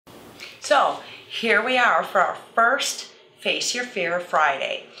So here we are for our first Face Your Fear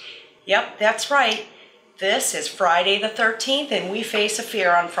Friday. Yep, that's right. This is Friday the 13th, and we face a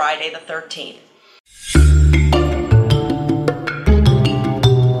fear on Friday the 13th.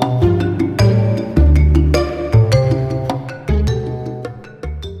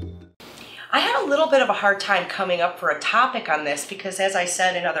 I had a little bit of a hard time coming up for a topic on this because, as I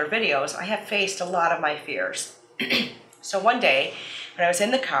said in other videos, I have faced a lot of my fears. So one day, when I was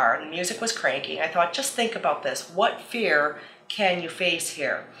in the car and the music was cranking, I thought, just think about this. What fear can you face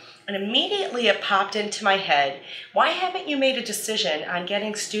here? And immediately it popped into my head, why haven't you made a decision on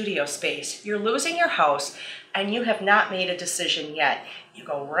getting studio space? You're losing your house and you have not made a decision yet. You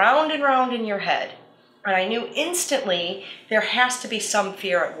go round and round in your head. And I knew instantly there has to be some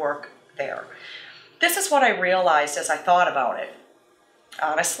fear at work there. This is what I realized as I thought about it.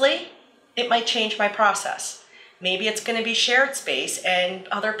 Honestly, it might change my process. Maybe it's going to be shared space and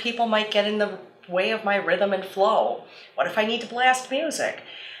other people might get in the way of my rhythm and flow. What if I need to blast music?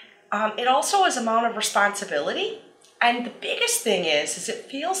 It also is an amount of responsibility. And the biggest thing is it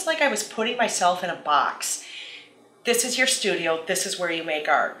feels like I was putting myself in a box. This is your studio. This is where you make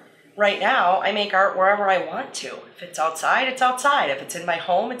art. Right now, I make art wherever I want to. If it's outside, it's outside. If it's in my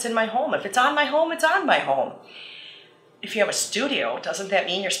home, it's in my home. If it's on my home, it's on my home. If you have a studio, doesn't that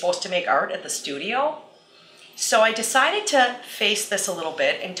mean you're supposed to make art at the studio? So I decided to face this a little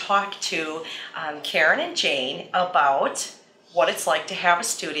bit and talk to Karen and Jane about what it's like to have a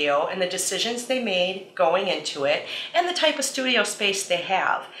studio and the decisions they made going into it and the type of studio space they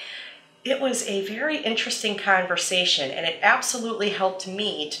have. It was a very interesting conversation and it absolutely helped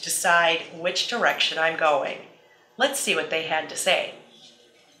me to decide which direction I'm going. Let's see what they had to say.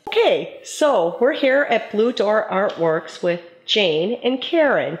 Okay, so we're here at Blue Door Artworks with Jane and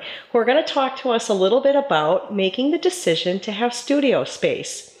Karen, who are going to talk to us a little bit about making the decision to have studio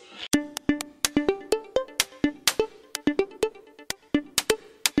space.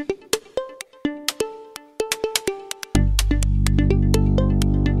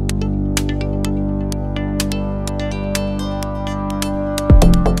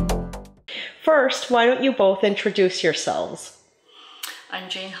 First, why don't you both introduce yourselves? I'm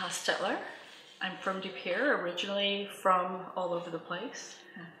Jane Hostetler. I'm from De Pere, originally from all over the place.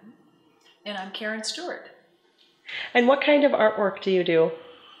 And I'm Karen Stewart. And what kind of artwork do you do?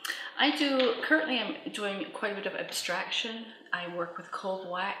 Currently I'm doing quite a bit of abstraction. I work with cold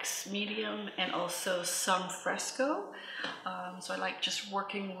wax medium and also some fresco. So I like just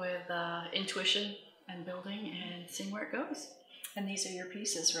working with intuition and building and seeing where it goes. And these are your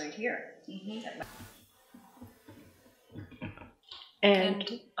pieces right here. Mm-hmm.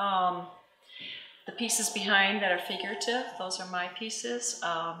 And the pieces behind that are figurative, those are my pieces.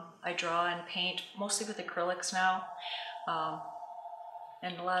 I draw and paint mostly with acrylics now,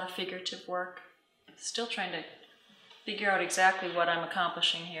 and a lot of figurative work. Still trying to figure out exactly what I'm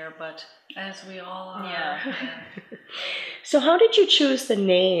accomplishing here, but as we all are. Yeah. So how did you choose the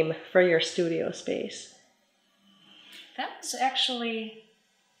name for your studio space? That was actually,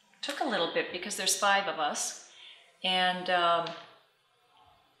 took a little bit because there's 5 of us, and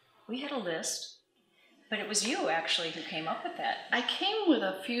we had a list. But it was you, actually, who came up with that. I came with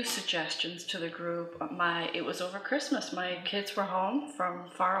a few suggestions to the group. It was over Christmas. My kids were home from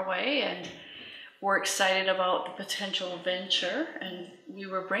far away and were excited about the potential venture, and we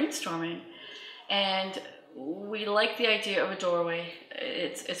were brainstorming. And we liked the idea of a doorway.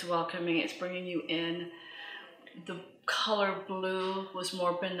 It's welcoming, it's bringing you in. The color blue was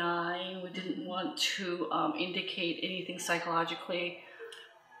more benign. We didn't want to indicate anything psychologically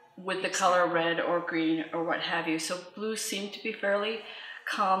with the color red or green or what have you. So blue seemed to be fairly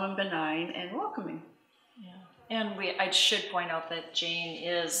calm and benign and welcoming. Yeah. And I should point out that Jane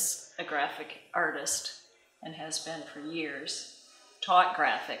is a graphic artist and has been for years, taught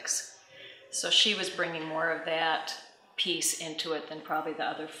graphics. So she was bringing more of that piece into it than probably the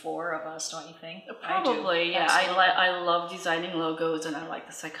other 4 of us, don't you think? Probably, yeah. Absolutely. I love designing logos and I like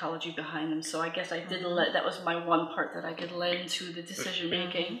the psychology behind them. So I guess I did that was my one part that I could lend to the decision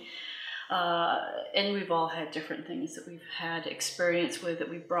making. And we've all had different things that we've had experience with that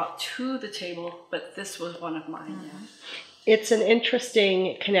we brought to the table, but this was one of mine. Yeah. It's an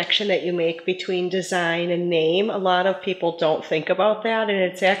interesting connection that you make between design and name. A lot of people don't think about that, and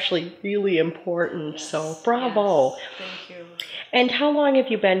it's actually really important. Yes. So bravo. Yes. Thank you. And how long have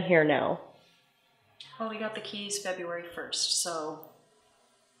you been here now? Well, we got the keys February 1st, so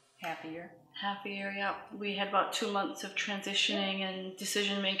half a year. Half a year, yeah. We had about 2 months of transitioning and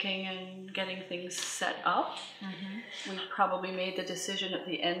decision making and getting things set up. We probably made the decision at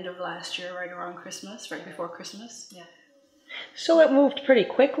the end of last year, right around Christmas, right before Christmas. Yeah. So it moved pretty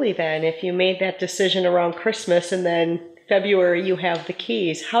quickly then, if you made that decision around Christmas and then February you have the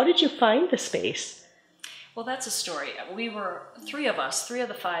keys. How did you find the space? Well, that's a story. We were, three of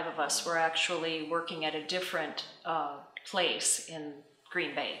the five of us were actually working at a different place in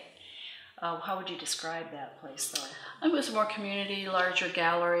Green Bay. How would you describe that place, though? It was a more community, larger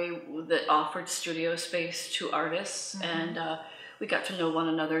gallery that offered studio space to artists, and we got to know one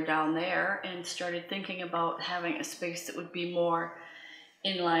another down there and started thinking about having a space that would be more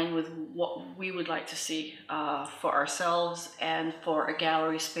in line with what we would like to see for ourselves, and for a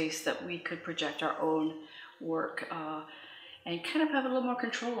gallery space that we could project our own work and kind of have a little more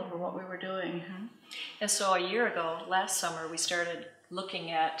control over what we were doing. And so a year ago, last summer, we started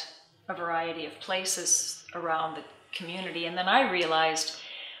looking at a variety of places around the community, and then I realized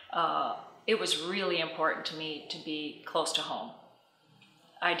it was really important to me to be close to home.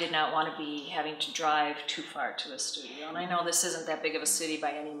 I did not want to be having to drive too far to a studio, and I know this isn't that big of a city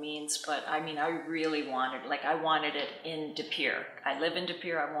by any means, but I mean, I really wanted, I wanted it in De Pere. I live in De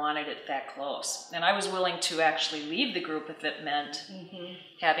Pere, I wanted it that close. And I was willing to actually leave the group if it meant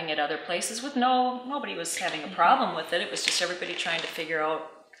having it other places with nobody was having a problem with it. It was just everybody trying to figure out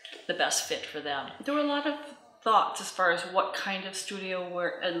the best fit for them. There were a lot of thoughts as far as what kind of studio,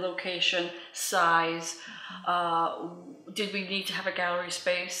 where, and location, size. Did we need to have a gallery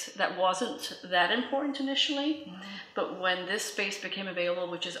space? That wasn't that important initially, but when this space became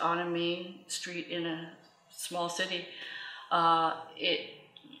available, which is on a main street in a small city, we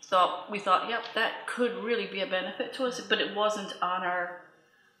thought, yep, that could really be a benefit to us, but it wasn't on our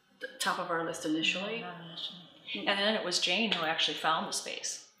top of our list initially. Not initially. And then it was Jane who actually found the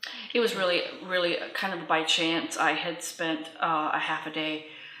space. It was really kind of by chance. I had spent a half a day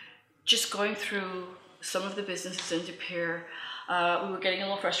just going through some of the businesses in De Pere. We were getting a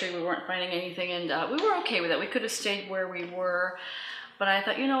little frustrated. We weren't finding anything, and we were okay with that. We could have stayed where we were, but I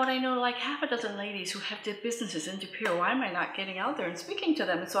thought, you know what, I know like half a dozen ladies who have their businesses in De Pere. Why am I not getting out there and speaking to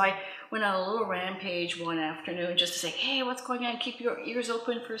them? And so I went on a little rampage one afternoon just to say, hey, what's going on? Keep your ears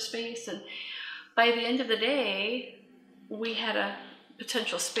open for space. And by the end of the day, we had a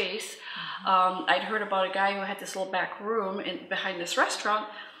potential space. I'd heard about a guy who had this little back room behind this restaurant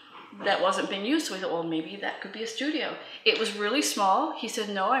that wasn't being used, so we thought, well, maybe that could be a studio. It was really small. He said,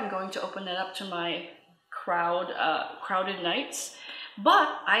 no, I'm going to open that up to my crowded nights. But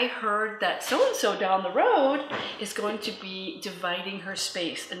I heard that so-and-so down the road is going to be dividing her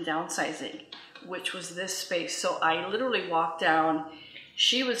space and downsizing, which was this space. So I literally walked down.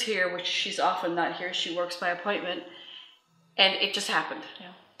 She was here, which she's often not here. She works by appointment. And it just happened.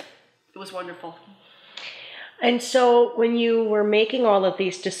 Yeah. It was wonderful. And so when you were making all of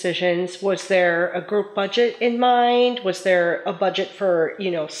these decisions, was there a group budget in mind? Was there a budget for,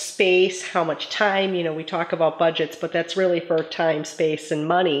 space, how much time? We talk about budgets, but that's really for time, space, and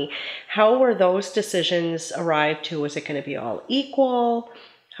money. How were those decisions arrived to? Was it going to be all equal?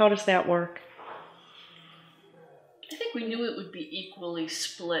 How does that work? I think we knew it would be equally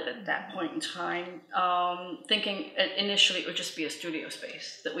split at that point in time, thinking initially it would just be a studio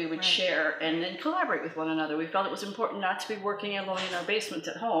space that we would share and then collaborate with one another. We felt it was important not to be working alone in our basement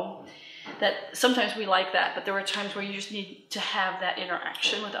at home. That sometimes we like that, but there were times where you just need to have that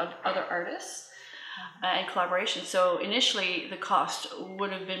interaction with other artists and collaboration. So initially the cost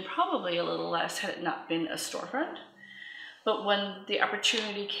would have been probably a little less had it not been a storefront. But when the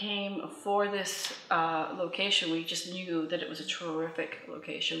opportunity came for this location, we just knew that it was a terrific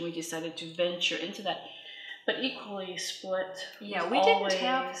location. We decided to venture into that, but equally split. Yeah, we didn't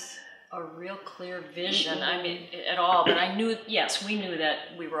have a real clear vision, at all. But we knew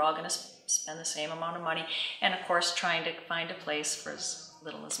that we were all going to spend the same amount of money, and of course, trying to find a place for as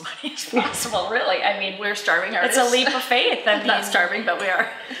little as money as possible. Really, we're starving artists. It's a leap of faith. Not starving, but we are.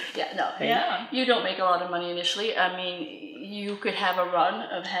 Yeah, no. Yeah. You don't make a lot of money initially. You could have a run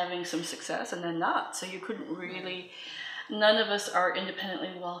of having some success and then not. So you couldn't really, none of us are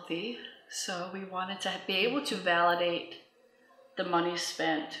independently wealthy. So we wanted to be able to validate the money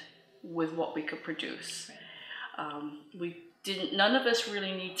spent with what we could produce. None of us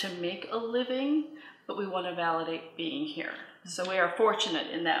really need to make a living, but we want to validate being here. So we are fortunate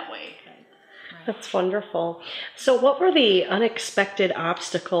in that way. That's wonderful. So what were the unexpected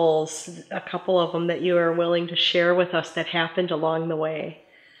obstacles, a couple of them that you are willing to share with us that happened along the way?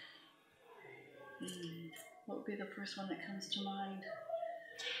 What would be the first one that comes to mind?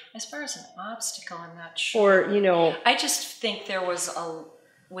 As far as an obstacle, I'm not sure. Or, I just think there was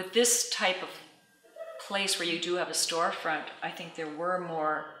with this type of place where you do have a storefront, I think there were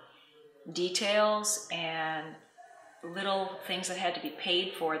more details and little things that had to be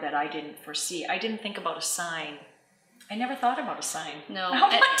paid for that I didn't foresee. I didn't think about a sign I never thought about a sign. No,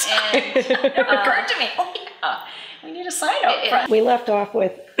 It never occurred to me. Oh yeah, we need a sign out front. We left off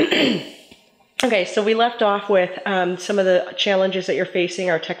with, okay, so we left off with some of the challenges that you're facing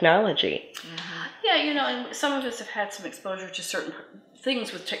are technology. Yeah, you know, and some of us have had some exposure to certain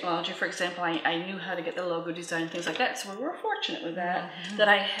things with technology. For example, I knew how to get the logo design, things like that. So we were fortunate with that, that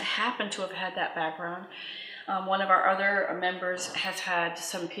I happen to have had that background. One of our other members has had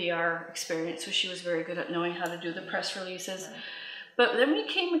some PR experience, so she was very good at knowing how to do the press releases. But then we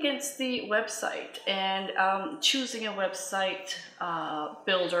came against the website, and choosing a website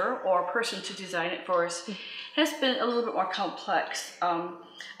builder or person to design it for us has been a little bit more complex.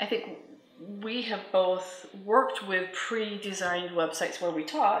 I think we have both worked with pre-designed websites where we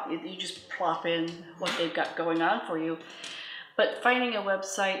taught. You just plop in what they've got going on for you. But finding a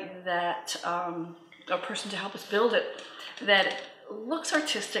website that, a person to help us build it, that looks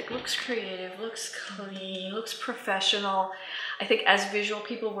artistic, looks creative, looks clean, looks professional. I think as visual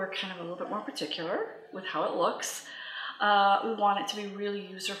people, we're kind of a little bit more particular with how it looks. We want it to be really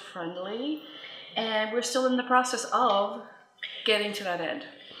user-friendly, and we're still in the process of getting to that end.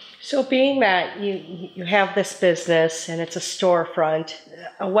 So being that you have this business and it's a storefront,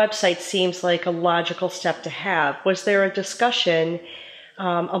 a website seems like a logical step to have. Was there a discussion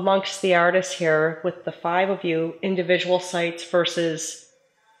amongst the artists here with the 5 of you, individual sites versus,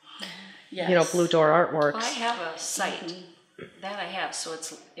 Yes. Blue Door Artworks? I have a site that I have, so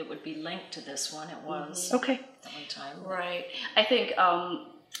it would be linked to this one. It was Okay. at one time. Right. I think,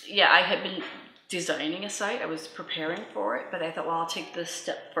 I had been designing a site. I was preparing for it, but I thought, well, I'll take this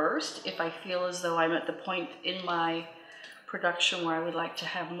step first. If I feel as though I'm at the point in my production where I would like to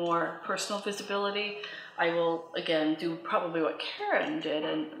have more personal visibility, I will, again, do probably what Karen did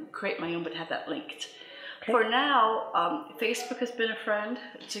and create my own, but have that linked. Okay. For now, Facebook has been a friend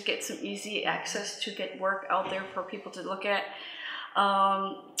to get some easy access to get work out there for people to look at.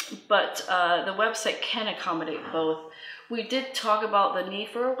 But the website can accommodate both. We did talk about the need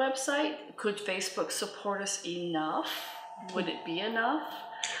for a website. Could Facebook support us enough? Would it be enough?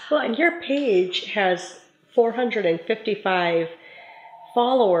 Well, and your page has 455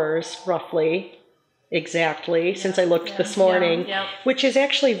 followers, roughly, exactly, since I looked this morning, which is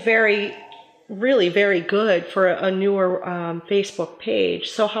actually really very good for a newer Facebook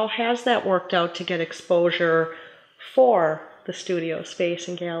page. So how has that worked out to get exposure for the studio space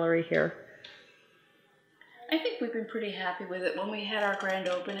and gallery here? I think we've been pretty happy with it. When we had our grand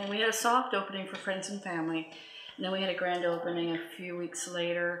opening, we had a soft opening for friends and family, and then we had a grand opening a few weeks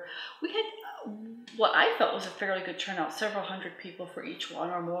later. We had what I felt was a fairly good turnout, several hundred people for each one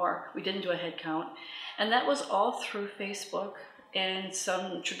or more. We didn't do a head count, and that was all through Facebook and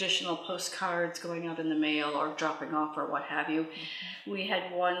some traditional postcards going out in the mail or dropping off or what have you. We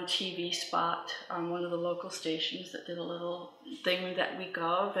had one TV spot on one of the local stations that did a little thing that week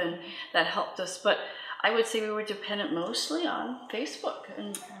of, and that helped us. But I would say we were dependent mostly on Facebook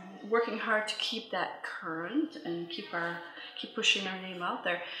and working hard to keep that current and keep pushing our name out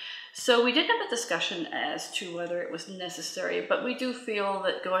there. So we did have a discussion as to whether it was necessary, but we do feel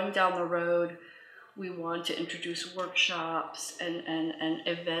that going down the road, we want to introduce workshops and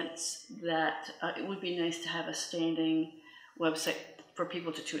events that it would be nice to have a standing website for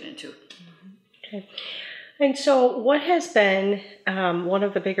people to tune into. Okay. And so what has been one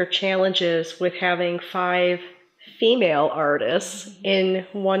of the bigger challenges with having 5 female artists in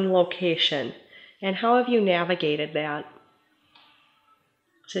one location? And how have you navigated that?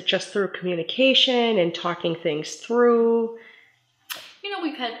 Is it just through communication and talking things through? You know,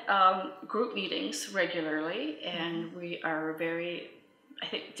 we've had group meetings regularly, and we are very, I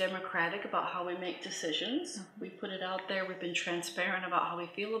think, democratic about how we make decisions. We put it out there. We've been transparent about how we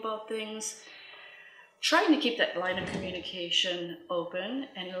feel about things. Trying to keep that line of communication open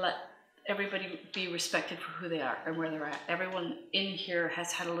and let everybody be respected for who they are and where they're at. Everyone in here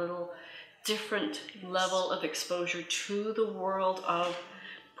has had a little different level of exposure to the world of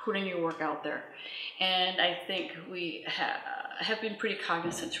putting your work out there. And I think we have been pretty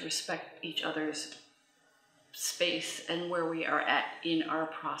cognizant to respect each other's space and where we are at in our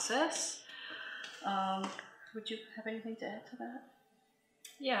process. Would you have anything to add to that?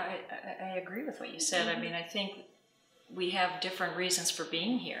 Yeah, I agree with what you said. I mean, I think we have different reasons for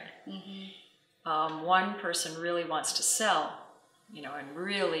being here. One person really wants to sell, and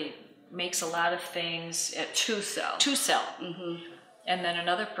really makes a lot of things to sell. And then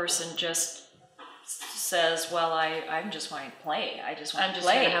another person just says, well, I'm just wanting to play. I just want to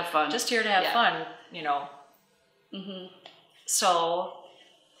play. Here to have fun. Just here to have fun, So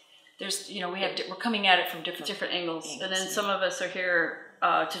there's, we're coming at it from different angles. And then some of us are here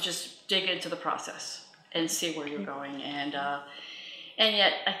to just dig into the process. and see where you're going. And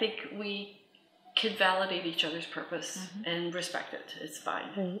yet I think we can validate each other's purpose and respect it. It's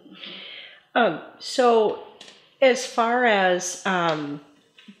fine. Right. So as far as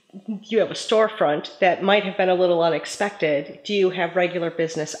you have a storefront that might have been a little unexpected, do you have regular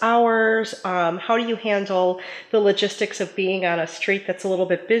business hours? How do you handle the logistics of being on a street that's a little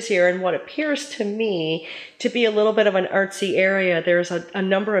bit busier and what appears to me to be a little bit of an artsy area? There's a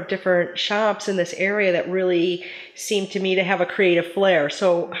number of different shops in this area that really seem to me to have a creative flair.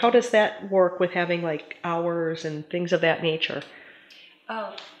 So how does that work with having like hours and things of that nature?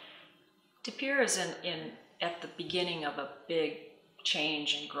 De Pere is at the beginning of a big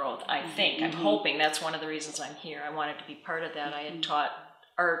change and growth, I think. I'm hoping. That's one of the reasons I'm here. I wanted to be part of that. I had taught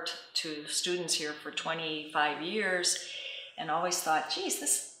art to students here for 25 years and always thought,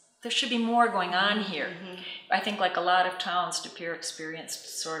 geez, there should be more going on here. I think like a lot of towns, De Pere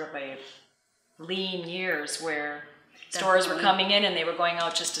experienced sort of a lean years where stores were coming in and they were going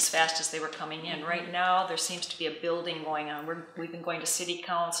out just as fast as they were coming in. Right now, there seems to be a building going on. We've been going to city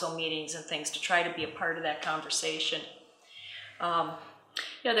council meetings and things to try to be a part of that conversation.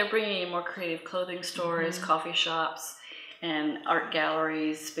 Yeah, they're bringing in more creative clothing stores, coffee shops, and art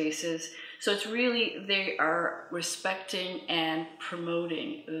galleries, spaces. So it's really, they are respecting and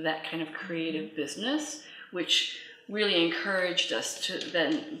promoting that kind of creative business, which really encouraged us to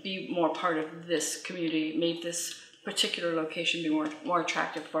then be more part of this community, made this particular location be more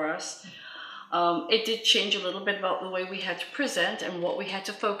attractive for us. It did change a little bit about the way we had to present and what we had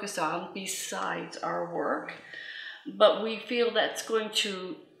to focus on besides our work. But we feel that's going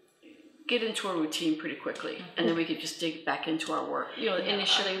to get into a routine pretty quickly, and then we could just dig back into our work. You know,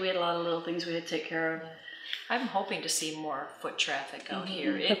 initially we had a lot of little things we had to take care of. I'm hoping to see more foot traffic out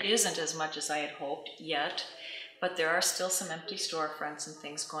here. It isn't as much as I had hoped yet, but there are still some empty storefronts and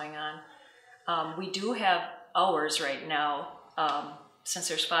things going on. We do have hours right now. Since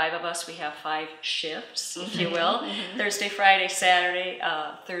there's 5 of us, we have 5 shifts, if you will. Thursday, Friday, Saturday,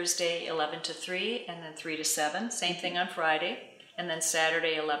 Thursday 11 to 3, and then 3 to 7. Same thing on Friday, and then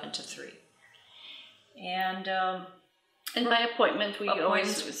Saturday 11 to 3. And by appointment, we always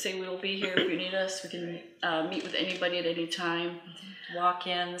say we'll be here if you need us. We can meet with anybody at any time.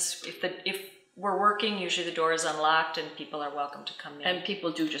 Walk-ins. If we're working, usually the door is unlocked and people are welcome to come in. And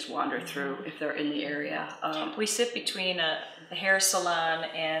people do just wander through if they're in the area. We sit between a hair salon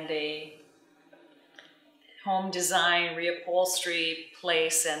and a home design, reupholstery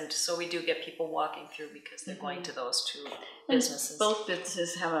place, and so we do get people walking through because they're going to those 2 businesses. Both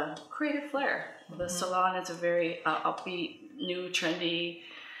businesses have a creative flair. The salon is a very upbeat, new, trendy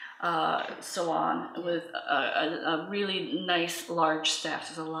salon with a really nice, large staff.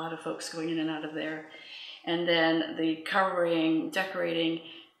 There's a lot of folks going in and out of there. And then the covering, decorating,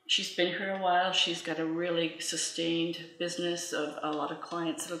 she's been here a while. She's got a really sustained business of a lot of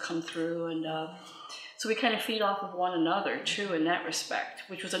clients that'll come through. And so we kind of feed off of one another, too, in that respect,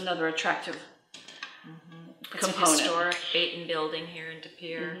 which was another attractive component. It's a historic Baton building here in De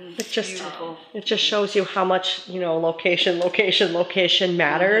Pere. It just shows you how much, you know, location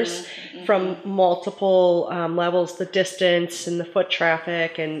matters from multiple levels, the distance and the foot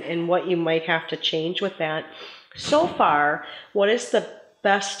traffic and what you might have to change with that. So far, what is the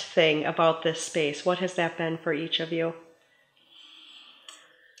best thing about this space? What has that been for each of you?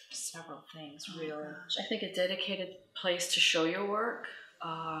 Several things, really. I think a dedicated place to show your work.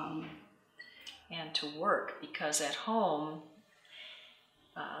 And to work, because at home,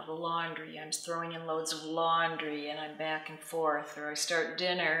 the laundry, I'm throwing in loads of laundry and I'm back and forth, or I start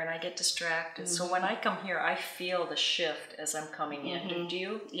dinner and I get distracted. So when I come here, I feel the shift as I'm coming in. Do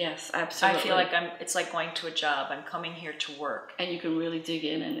you? Yes, absolutely. I feel like it's like going to a job. I'm coming here to work. And you can really dig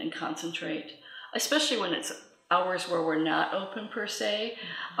in and concentrate, especially when it's hours where we're not open per se.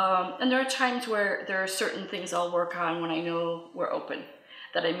 And there are times where there are certain things I'll work on when I know we're open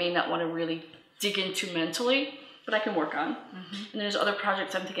that I may not want to really dig into mentally, but I can work on. And there's other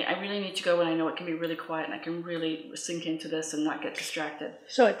projects I'm thinking, I really need to go when I know it can be really quiet and I can really sink into this and not get distracted.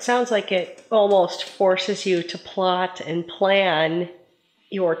 So it sounds like it almost forces you to plot and plan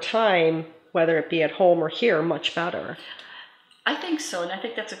your time, whether it be at home or here, much better. I think so, and I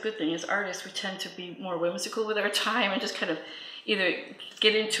think that's a good thing. As artists, we tend to be more whimsical with our time and just kind of either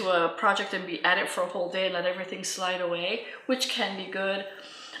get into a project and be at it for a whole day and let everything slide away, which can be good.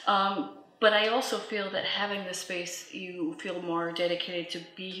 But I also feel that having this space, you feel more dedicated to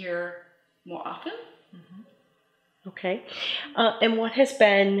be here more often. Okay. And what has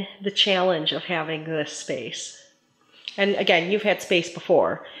been the challenge of having this space? And again, you've had space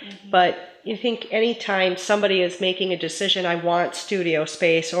before, but you think anytime somebody is making a decision, I want studio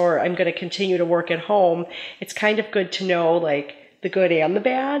space or I'm going to continue to work at home, it's kind of good to know like the good and the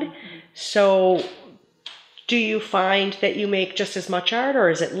bad. So do you find that you make just as much art or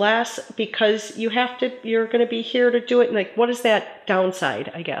is it less because you're going to be here to do it? Like, what is that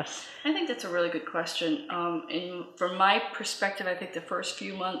downside, I guess? I think that's a really good question. And from my perspective, I think the first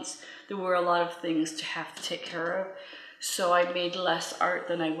few months, there were a lot of things to have to take care of. So I made less art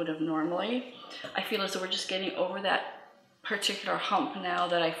than I would have normally. I feel as though we're just getting over that particular hump now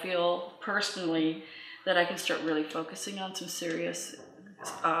that I feel personally that I can start really focusing on some serious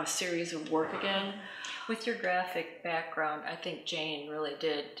series of work again. With your graphic background, I think Jane really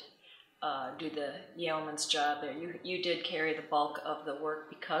did do the yeoman's job there. You did carry the bulk of the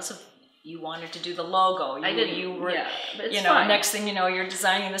work because of you wanted to do the logo. I did. You were, yeah, but you know, fine. Next thing you know, you're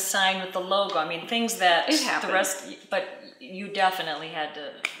designing the sign with the logo. I mean, things that the rest. But you definitely had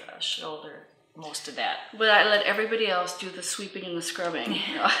to shoulder most of that. But I let everybody else do the sweeping and the scrubbing.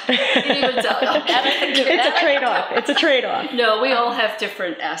 It's a trade-off. It's a trade-off. No, we all have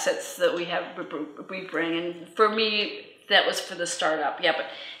different assets that we bring, and for me, that was for the startup. Yeah, but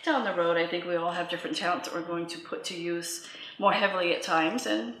down the road, I think we all have different talents that we're going to put to use more heavily at times,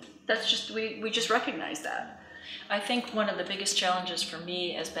 and that's just we just recognize that. I think one of the biggest challenges for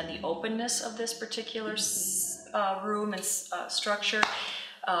me has been the openness of this particular room and structure.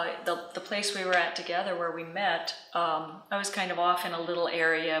 The place we were at together where we met, I was kind of off in a little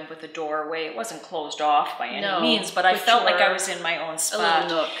area with a doorway. It wasn't closed off by any means, but I felt like I was in my own spot. A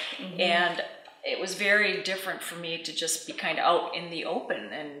little nook. And it was very different for me to just be kind of out in the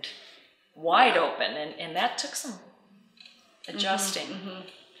open and wide open, and that took some adjusting.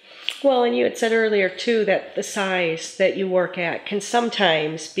 Well, and you had said earlier too that the size that you work at can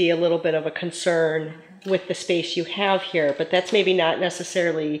sometimes be a little bit of a concern with the space you have here, but that's maybe not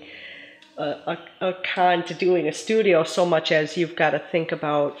necessarily a con to doing a studio so much as you've got to think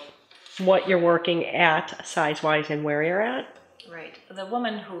about what you're working at size-wise and where you're at. Right. The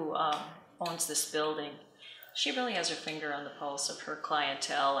woman who owns this building, she really has her finger on the pulse of her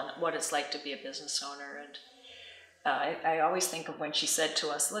clientele and what it's like to be a business owner. And I always think of when she said to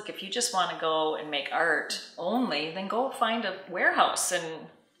us, look, if you just want to go and make art only, then go find a warehouse.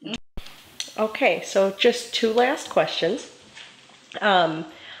 And okay, so just two last questions.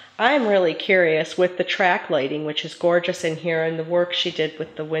 I'm really curious with the track lighting, which is gorgeous in here, and the work she did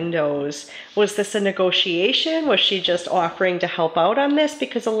with the windows. Was this a negotiation? Was she just offering to help out on this?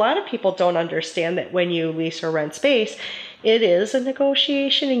 Because a lot of people don't understand that when you lease or rent space, it is a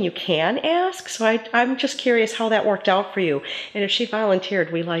negotiation and you can ask. So I'm just curious how that worked out for you. And if she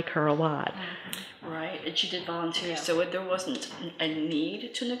volunteered, we like her a lot. Right, and she did volunteer, so there wasn't a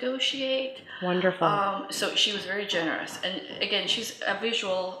need to negotiate. Wonderful. So she was very generous. And again, she's a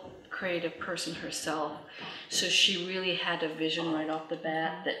visual creative person herself, so she really had a vision right off the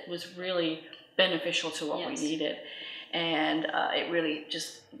bat that was really beneficial to what we needed. And it really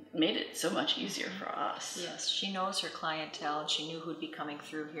just made it so much easier for us. Yes, she knows her clientele, and she knew who'd be coming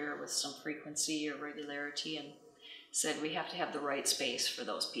through here with some frequency or regularity, and said we have to have the right space for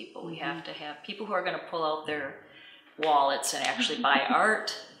those people. We have to have people who are going to pull out their wallets and actually buy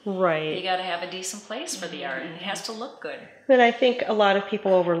art. Right. You got to have a decent place for the art, and it has to look good. But I think a lot of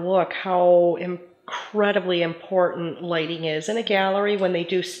people overlook how incredibly important lighting is in a gallery when they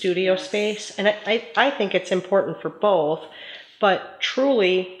do studio space. And I think it's important for both, but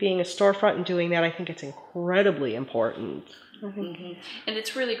truly being a storefront and doing that, I think it's incredibly important. And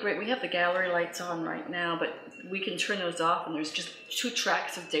it's really great. We have the gallery lights on right now, but we can turn those off, and there's just 2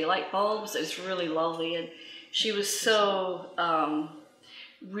 tracks of daylight bulbs. It's really lovely, and she was so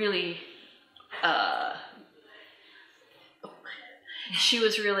really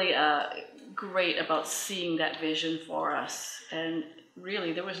great about seeing that vision for us. And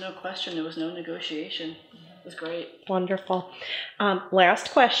really, there was no question. There was no negotiation. It was great. Wonderful. Last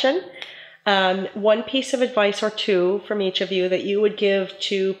question. One piece of advice or two from each of you that you would give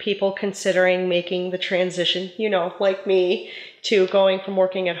to people considering making the transition, you know, like me, to going from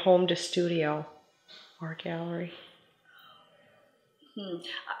working at home to studio or gallery.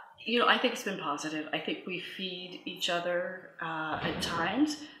 You know, I think it's been positive. I think we feed each other at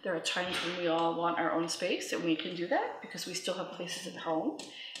times. There are times when we all want our own space, and we can do that because we still have places at home.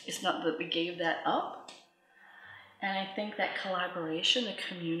 It's not that we gave that up. And I think that collaboration, the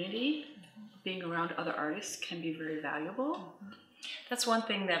community, being around other artists can be very valuable. That's one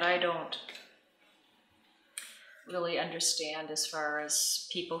thing that I don't really understand as far as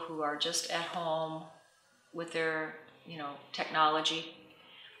people who are just at home with their, you know, technology,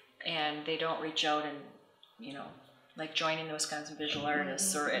 and they don't reach out and, you know, like joining the Wisconsin Visual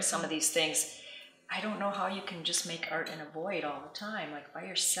Artists or some of these things. I don't know how you can just make art in a void all the time, like by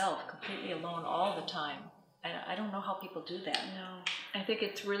yourself, completely alone all the time. I don't know how people do that. No, I think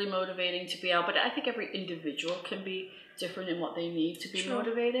it's really motivating to be out, but I think every individual can be different in what they need to be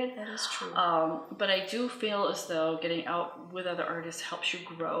motivated. That is true. But I do feel as though getting out with other artists helps you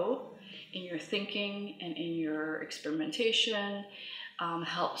grow in your thinking and in your experimentation,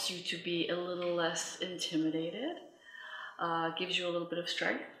 helps you to be a little less intimidated, gives you a little bit of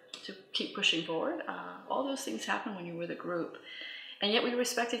strength to keep pushing forward. All those things happen when you're with a group. And yet we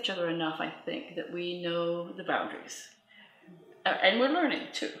respect each other enough, I think, that we know the boundaries. And we're learning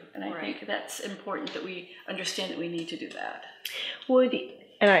too. And I think that's important, that we understand that we need to do that.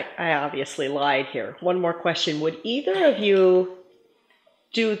 And I obviously lied here. One more question. Would either of you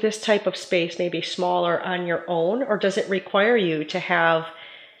do this type of space, maybe smaller, on your own? Or does it require you to have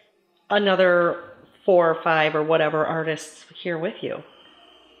another 4 or 5 or whatever artists here with you?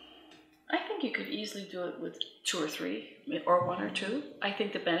 I think you could easily do it with 2 or 3 or 1 or 2. I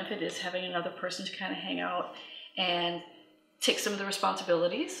think the benefit is having another person to kind of hang out and take some of the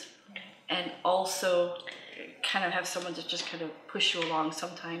responsibilities, and also kind of have someone to just kind of push you along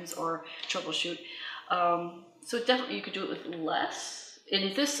sometimes or troubleshoot. So definitely you could do it with less.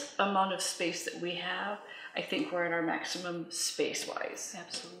 In this amount of space that we have, I think we're at our maximum space-wise.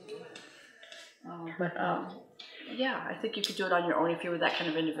 Absolutely. Yeah, I think you could do it on your own if you were that kind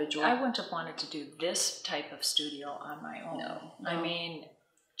of individual. I wouldn't have wanted to do this type of studio on my own. No. I mean,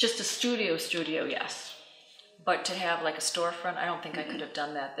 just a studio, yes. but to have like a storefront, I don't think I could have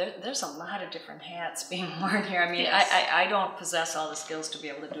done that. There's a lot of different hats being worn here. I mean, Yes. I don't possess all the skills to be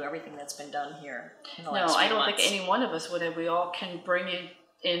able to do everything that's been done here in the last No, few I don't months. think any one of us would have. We all can bring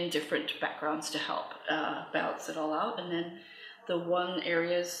in different backgrounds to help balance it all out. And then the one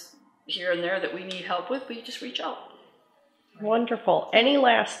areas here and there that we need help with, we just reach out. Wonderful. Any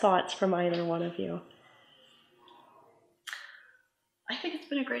last thoughts from either one of you? I think it's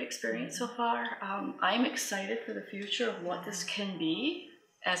been a great experience so far. I'm excited for the future of what this can be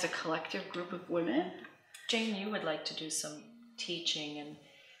as a collective group of women. Jane, you would like to do some teaching, and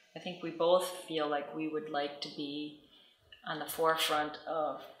I think we both feel like we would like to be on the forefront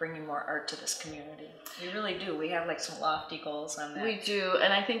of bringing more art to this community. We really do. We have like some lofty goals on that. We do,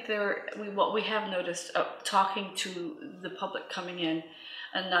 and I think what we have noticed, talking to the public coming in,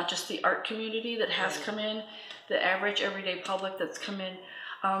 and not just the art community that has come in, the average everyday public that's come in,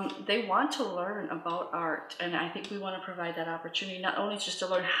 they want to learn about art, and I think we want to provide that opportunity, not only just to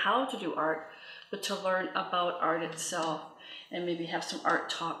learn how to do art, but to learn about art itself, and maybe have some art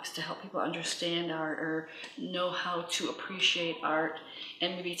talks to help people understand art or know how to appreciate art,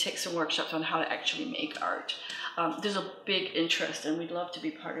 and maybe take some workshops on how to actually make art. There's a big interest, and we'd love to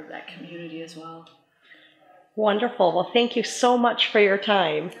be part of that community as well. Wonderful. Well, thank you so much for your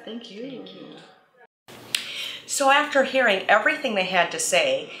time. Thank you. Thank you. So after hearing everything they had to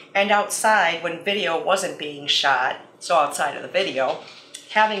say, and outside when video wasn't being shot, so outside of the video,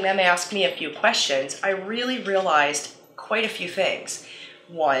 having them ask me a few questions, I really realized quite a few things.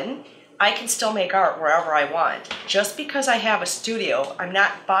 One, I can still make art wherever I want. Just because I have a studio, I'm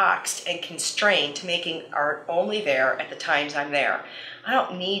not boxed and constrained to making art only there at the times I'm there. I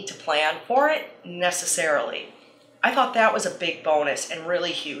don't need to plan for it necessarily. I thought that was a big bonus and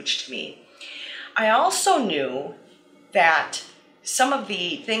really huge to me. I also knew that some of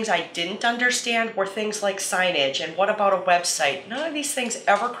the things I didn't understand were things like signage and what about a website. None of these things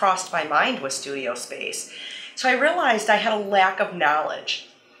ever crossed my mind with studio space. So I realized I had a lack of knowledge.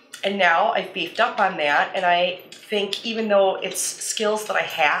 And now I've beefed up on that, and I think even though it's skills that I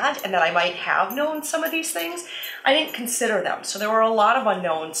had and that I might have known some of these things, I didn't consider them. So there were a lot of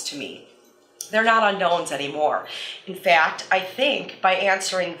unknowns to me. They're not unknowns anymore. In fact, I think by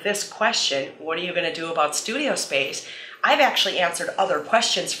answering this question, what are you going to do about studio space, I've actually answered other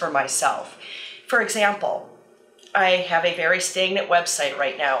questions for myself. For example, I have a very stagnant website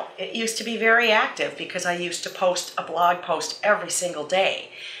right now. It used to be very active because I used to post a blog post every single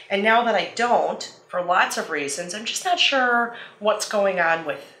day. And now that I don't, for lots of reasons, I'm just not sure what's going on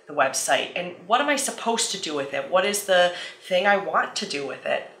with the website and what am I supposed to do with it? What is the thing I want to do with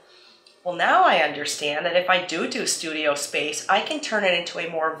it? Well, now I understand that if I do studio space, I can turn it into a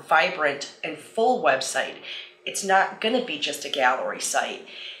more vibrant and full website. It's not going to be just a gallery site.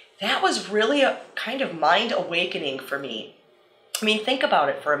 That was really a kind of mind awakening for me. I mean, think about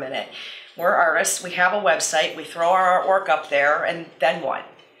it for a minute. We're artists, we have a website, we throw our artwork up there, and then what?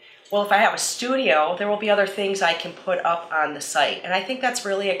 Well, if I have a studio, there will be other things I can put up on the site. And I think that's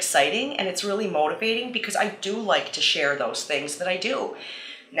really exciting and it's really motivating because I do like to share those things that I do.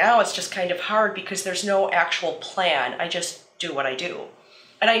 Now it's just kind of hard because there's no actual plan. I just do what I do.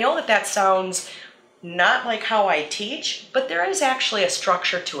 And I know that that sounds not like how I teach, but there is actually a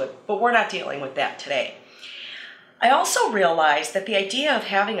structure to it, but we're not dealing with that today. I also realized that the idea of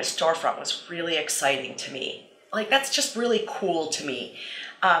having a storefront was really exciting to me. Like, that's just really cool to me.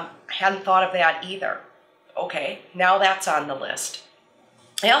 I hadn't thought of that either. Okay, now that's on the list.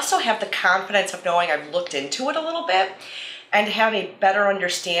 I also have the confidence of knowing I've looked into it a little bit and have a better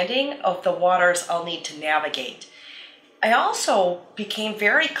understanding of the waters I'll need to navigate. I also became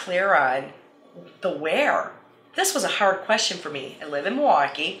very clear on the where. This was a hard question for me. I live in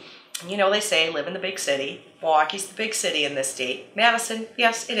Milwaukee. You know, they say live in the big city. Milwaukee's the big city in this state. Madison,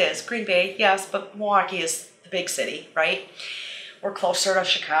 yes, it is. Green Bay, yes, but Milwaukee is the big city, right? We're closer to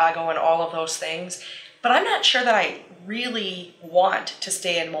Chicago and all of those things. But I'm not sure that I really want to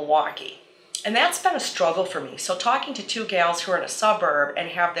stay in Milwaukee. And that's been a struggle for me. So talking to two gals who are in a suburb and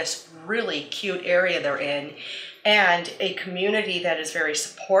have this really cute area they're in and a community that is very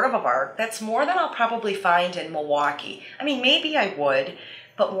supportive of art, that's more than I'll probably find in Milwaukee. I mean, maybe I would,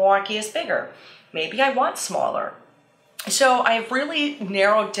 but Milwaukee is bigger. Maybe I want smaller. So I've really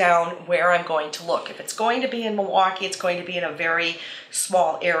narrowed down where I'm going to look. If it's going to be in Milwaukee, it's going to be in a very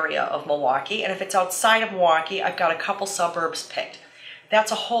small area of Milwaukee. And if it's outside of Milwaukee, I've got a couple suburbs picked.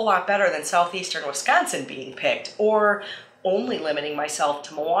 That's a whole lot better than southeastern Wisconsin being picked or only limiting myself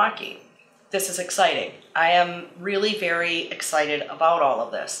to Milwaukee. This is exciting. I am really very excited about all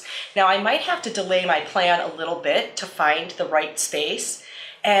of this. Now, I might have to delay my plan a little bit to find the right space.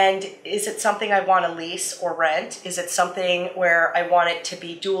 And is it something I want to lease or rent? Is it something where I want it to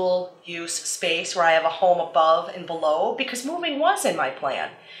be dual use space where I have a home above and below? Because moving was in my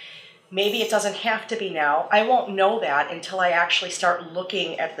plan. Maybe it doesn't have to be now. I won't know that until I actually start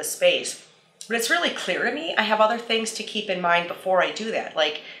looking at the space. But it's really clear to me I have other things to keep in mind before I do that.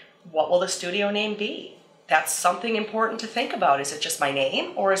 Like, what will the studio name be? That's something important to think about. Is it just my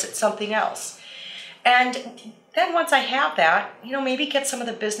name or is it something else? And then once I have that, you know, maybe get some of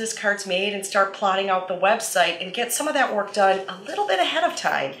the business cards made and start plotting out the website and get some of that work done a little bit ahead of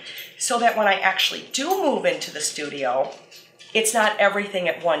time so that when I actually do move into the studio, it's not everything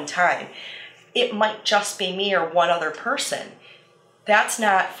at one time. It might just be me or one other person. That's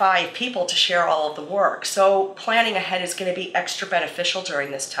not 5 people to share all of the work. So planning ahead is going to be extra beneficial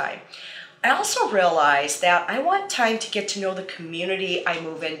during this time. I also realized that I want time to get to know the community I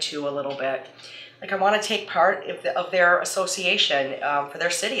move into a little bit. Like, I want to take part of their association for their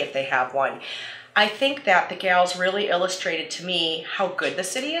city if they have one. I think that the gals really illustrated to me how good the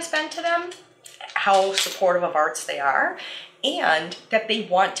city has been to them, how supportive of arts they are, and that they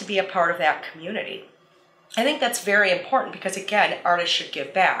want to be a part of that community. I think that's very important because, again, artists should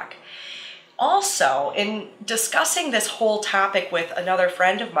give back. Also, in discussing this whole topic with another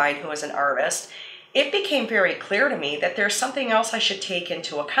friend of mine who is an artist, it became very clear to me that there's something else I should take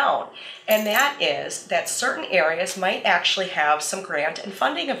into account, and that is that certain areas might actually have some grant and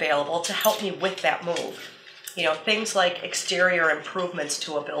funding available to help me with that move. You know, things like exterior improvements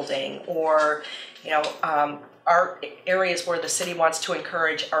to a building or, you know, art areas where the city wants to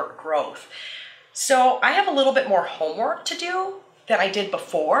encourage art growth. So I have a little bit more homework to do than I did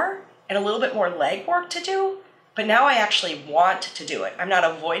before and a little bit more legwork to do. But now I actually want to do it. I'm not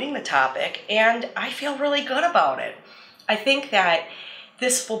avoiding the topic, and I feel really good about it. I think that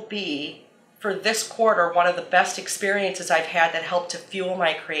this will be, for this quarter, one of the best experiences I've had that helped to fuel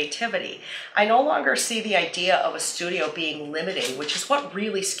my creativity. I no longer see the idea of a studio being limiting, which is what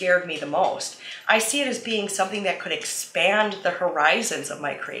really scared me the most. I see it as being something that could expand the horizons of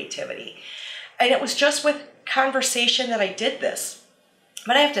my creativity. And it was just with conversation that I did this.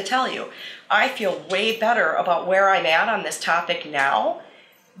 But I have to tell you, I feel way better about where I'm at on this topic now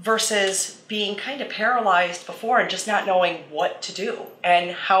versus being kind of paralyzed before and just not knowing what to do and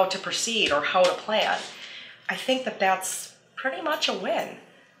how to proceed or how to plan. I think that that's pretty much a win.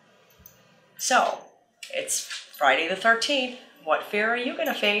 So, it's Friday the 13th. What fear are you going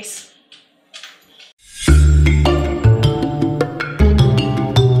to face?